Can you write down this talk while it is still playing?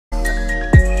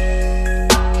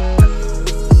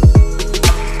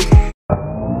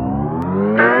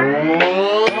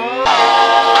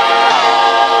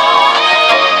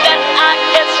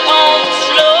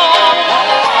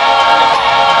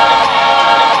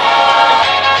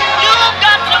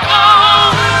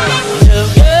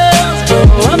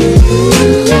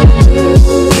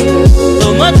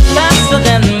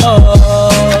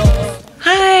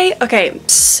Okay,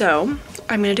 so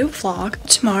I'm gonna do a vlog.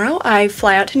 Tomorrow I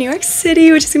fly out to New York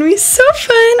City, which is gonna be so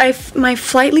fun. My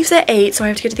flight leaves at 8, so I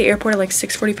have to get to the airport at like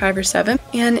 6:45 or 7.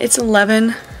 And it's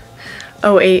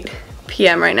 11:08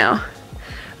 p.m. right now.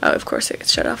 Oh, of course it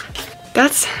gets shut off.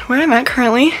 That's where I'm at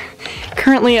currently.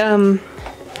 Currently,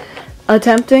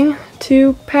 attempting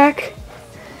to pack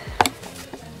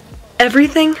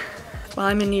everything. While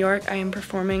I'm in New York, I am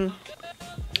performing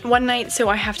one night, so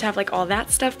I have to have like all that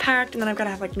stuff packed, and then I've got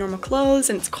to have like normal clothes,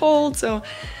 and it's cold, so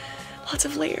lots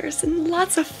of layers and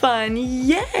lots of fun.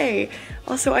 Yay!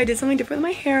 Also, I did something different with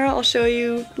my hair. I'll show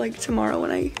you like tomorrow when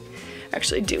I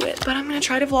actually do it, but I'm gonna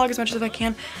try to vlog as much as I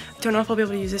can. I don't know if I'll be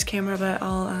able to use this camera, but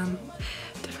I'll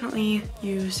definitely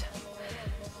use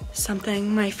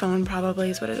something. My phone probably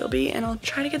is what it'll be, and I'll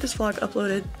try to get this vlog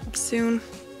uploaded soon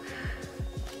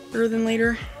rather than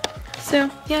later. So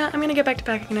yeah, I'm gonna get back to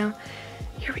packing now.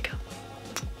 Here we go.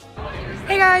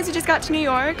 Hey guys, we just got to New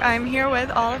York. I'm here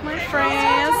with all of my friends.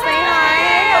 Say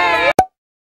hi.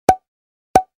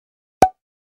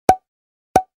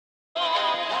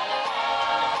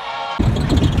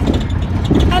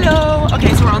 Hello.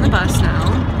 Okay, so we're on the bus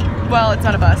now. Well, it's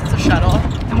not a bus, it's a shuttle.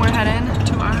 And we're heading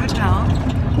to our hotel.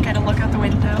 Gotta look out the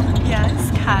window.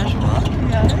 Yes, casual.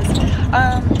 Yes.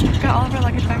 Got all of our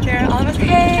luggage back there. All of us,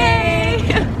 hey!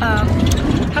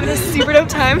 Having a super dope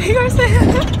time. Hey guys,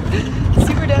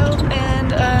 super dope.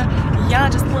 And yeah,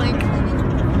 just like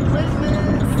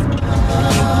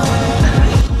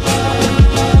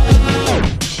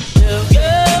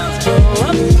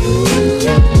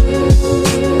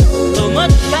so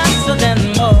much faster than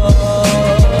more.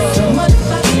 So much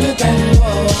faster than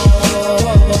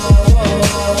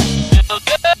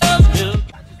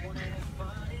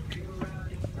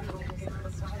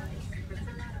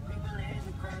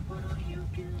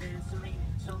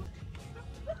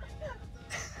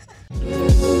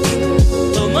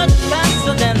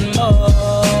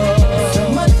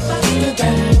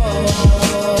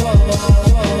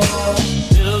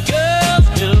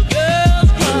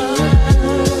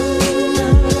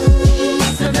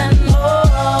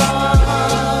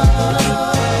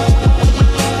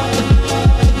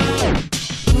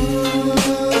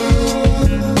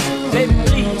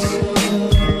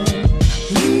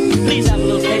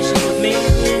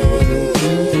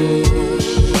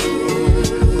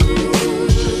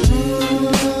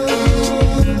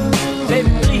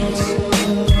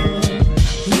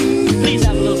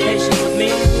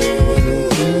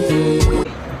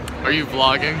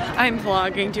I'm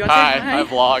vlogging. Do you want to say hi? I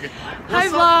vlog. Hi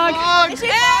vlog.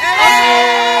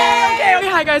 Hey! Okay,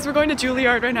 hi guys, we're going to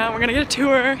Juilliard right now. We're gonna get a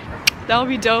tour. That'll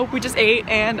be dope. We just ate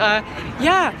and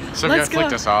yeah. So let's you guys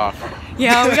flicked us off.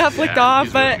 Yeah, we got flicked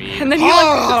off, but and then he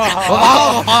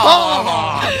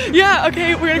yeah,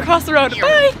 okay, we're gonna cross the road.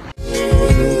 Bye!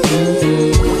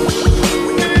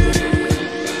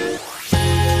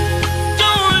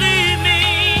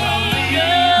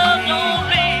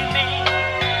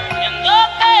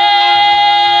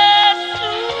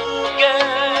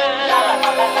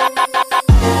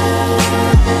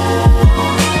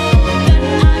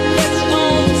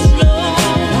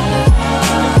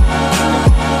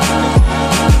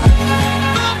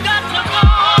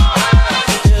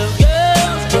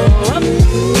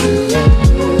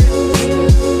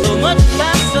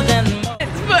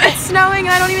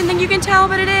 You can tell,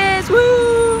 but it is.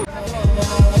 Woo!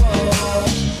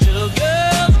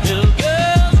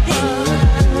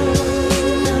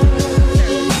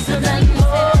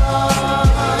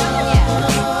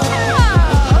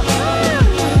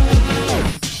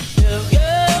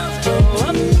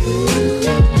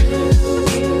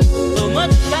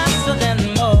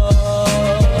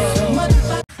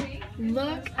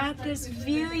 Look at this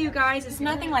view, you guys. It's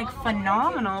nothing like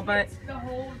phenomenal, but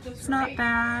it's not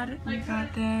bad. We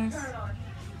got this.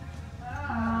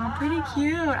 Pretty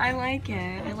cute. I like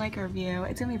it. I like our view.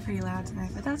 It's gonna be pretty loud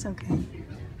tonight, but that's okay.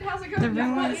 The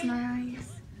room is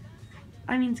nice.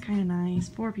 I mean, it's kind of nice.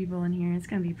 4 people in here. It's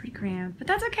gonna be pretty cramped, but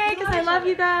that's okay because I love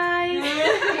you guys.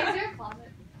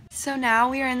 So now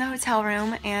we are in the hotel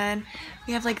room and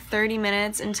we have like 30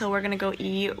 minutes until we're gonna go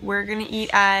eat. We're gonna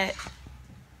eat at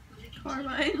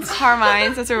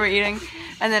Carmine's, that's where we're eating.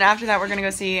 And then after that we're gonna go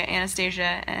see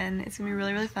Anastasia and it's gonna be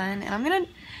really, really fun. And I'm gonna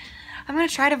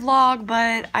try to vlog,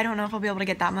 but I don't know if I'll be able to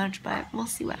get that much, but we'll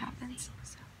see what happens.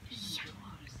 So, yeah.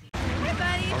 Hey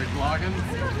buddy! Are we vlogging?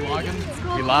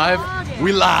 Vlogging? We live?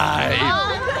 We live!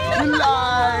 We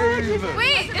live!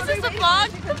 Wait, is this the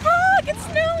vlog? The vlog! It's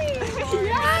snowing!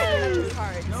 Yes!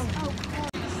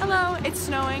 Hello, it's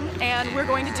snowing and we're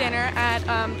going to dinner at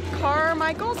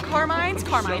Carmine's?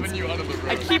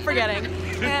 I keep forgetting.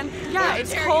 And yeah,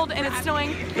 it's cold and it's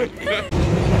snowing.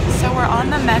 So we're on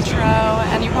the metro,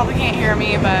 and you probably can't hear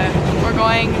me, but we're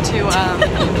going to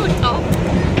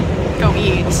go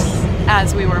eat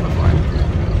as we were before.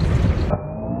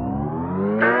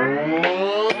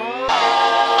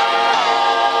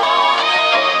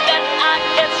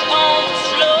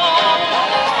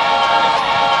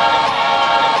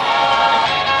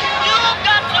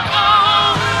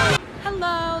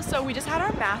 Hello, so we just had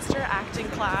our master acting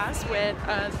class with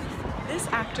this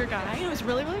actor guy. It was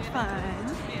really, really fun.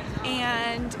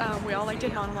 And we all like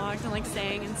did monologues and like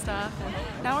sang and stuff. And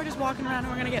now we're just walking around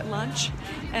and we're gonna get lunch.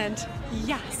 And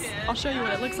yes, I'll show you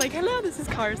what it looks like. Hello, this is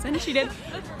Carson. She did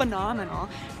phenomenal.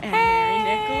 And Mary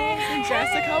Nichols and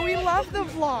Jessica. We love the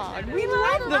vlog. We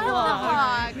love the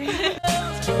vlog.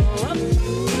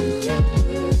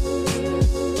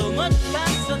 So much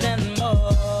faster than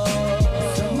more.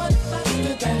 So much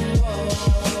faster than more.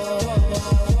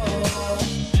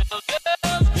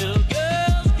 Little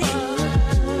girls cry.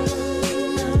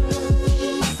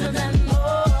 Faster than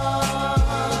more.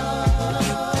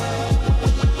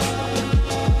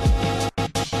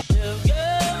 Little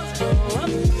girls grow up.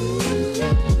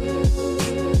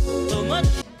 So much.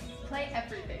 Play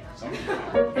everything.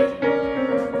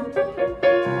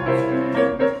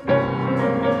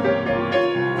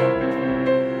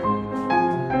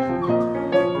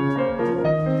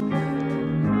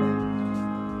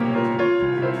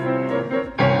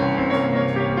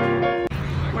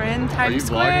 Times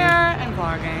Square and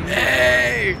vlogging.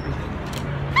 Hey!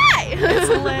 Hi! It's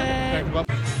lit.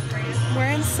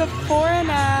 We're in Sephora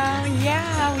now.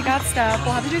 Yeah, we got stuff.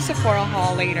 We'll have to do Sephora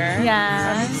haul later.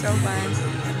 Yeah. That'd be so fun.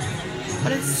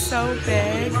 But it's so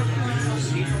big.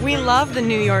 We love the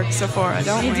New York Sephora,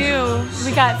 don't we? We do.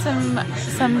 We got some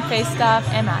face stuff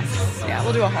and masks. Yeah,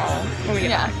 we'll do a haul when we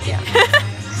get back. Yeah.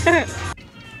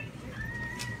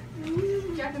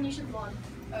 Jacqueline, you should vlog.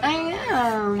 I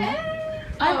am.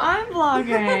 I'm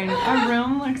vlogging. Our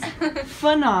room looks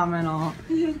phenomenal.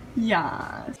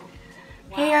 Yes.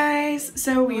 Hey guys,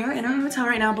 so we are in our hotel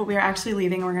right now, but we are actually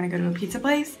leaving. We're gonna go to a pizza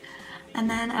place, and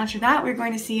then after that, we're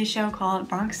going to see a show called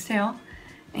Bronx Tale,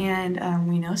 and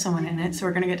we know someone in it, so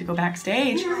we're gonna get to go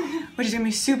backstage, which is gonna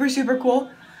be super, super cool.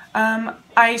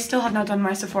 I still have not done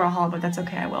my Sephora haul, but that's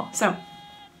okay, I will. So,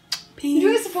 peace. You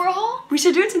doing a Sephora haul? We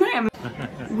should do it tonight.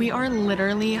 We are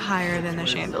literally higher than the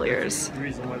chandeliers. The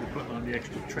reason why they're putting on the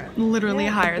extra trap. Literally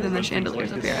higher than the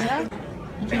chandeliers up here.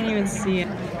 You can't even see it.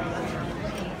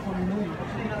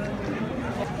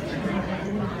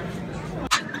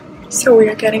 So we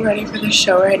are getting ready for the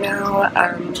show right now.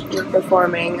 We're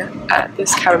performing at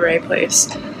this cabaret place.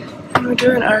 And we're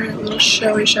doing our little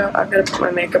showy show. I've got to put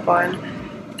my makeup on.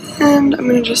 And I'm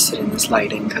going to just sit in this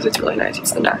lighting because it's really nice.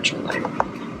 It's the natural light.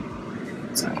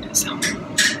 So it is.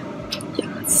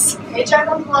 Yes. Hey,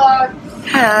 Jacqueline vlog.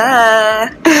 Hi.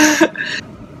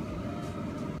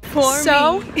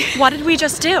 So, what did we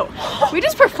just do? We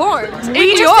just performed.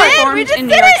 We just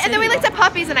did And then we looked at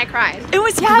puppies and I cried. It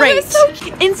was great. It was so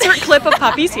cute. Insert clip of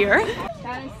puppies here.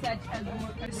 That is such a real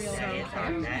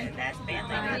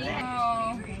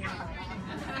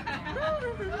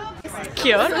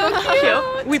Cute.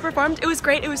 Cute. We performed. It was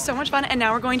great. It was so much fun. And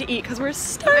now we're going to eat because we're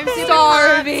starving. I'm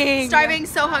starving. Starving,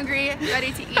 so hungry,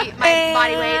 ready to eat my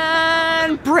body weight.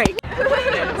 And break.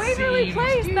 Waverly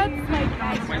Place. That's like.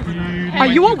 Are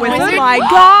you a wizard? Oh my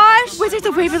gosh! Wizards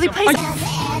of Waverly Place.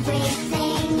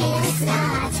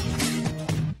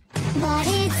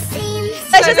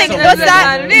 Let's just think, what's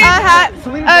that? A hat,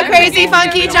 a crazy,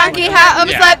 funky, junky hat,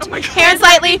 overslept, hair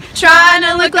slightly, trying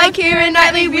to look like Keira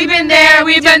Knightley. We've been there,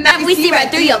 we've been there. We see right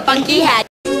through your funky hat.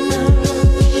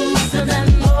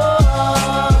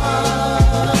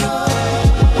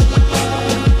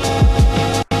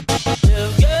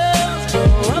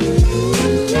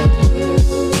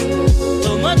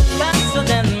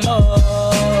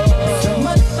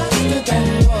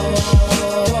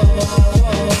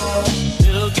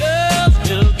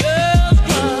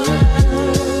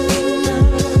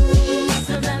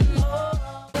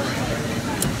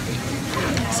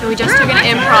 So we just took an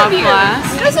improv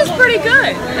class. This is pretty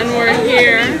good. And we're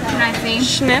here.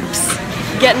 Schnips.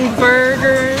 Getting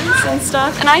burgers and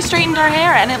stuff. And I straightened our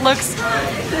hair and it looks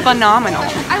phenomenal.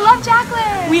 I love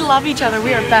Jacqueline. We love each other.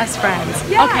 We are best friends.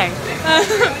 Yeah. Okay.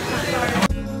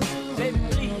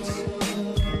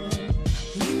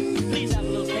 Please have a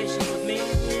little patience with me.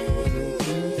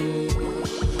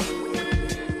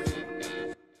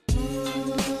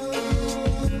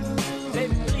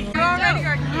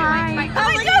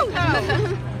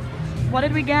 What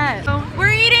did we get?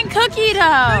 We're eating cookie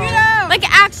dough. Like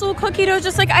actual cookie dough,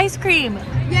 just like ice cream.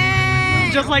 Yay!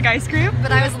 Just like ice cream?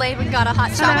 But I was late and got a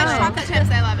hot chocolate. Chocolate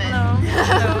chips, I love it.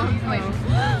 Hello. Wait.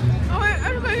 Oh,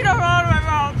 I'm cookie dough.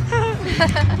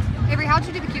 Avery, how'd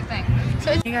you do the cute thing?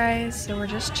 Hey guys, so we're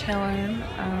just chilling.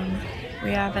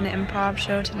 We have an improv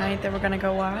show tonight that we're gonna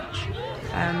go watch.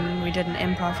 We did an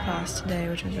improv class today,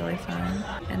 which was really fun.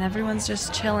 And everyone's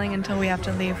just chilling until we have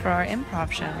to leave for our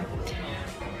improv show.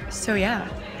 So yeah,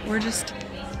 we're just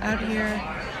out here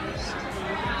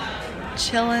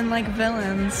chilling like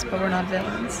villains, but we're not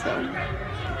villains, so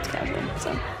it's casual.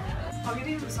 So. I'll give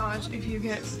you a massage if you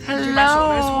get Hello. my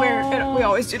shoulders where we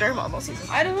always do during volleyball season.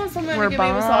 I don't want someone to give me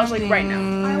a massage like right now.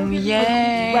 I will give you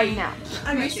right now.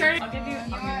 I'll give you.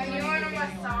 You want a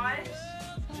massage?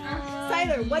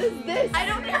 Tyler, what is this? I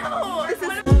don't know. This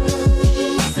is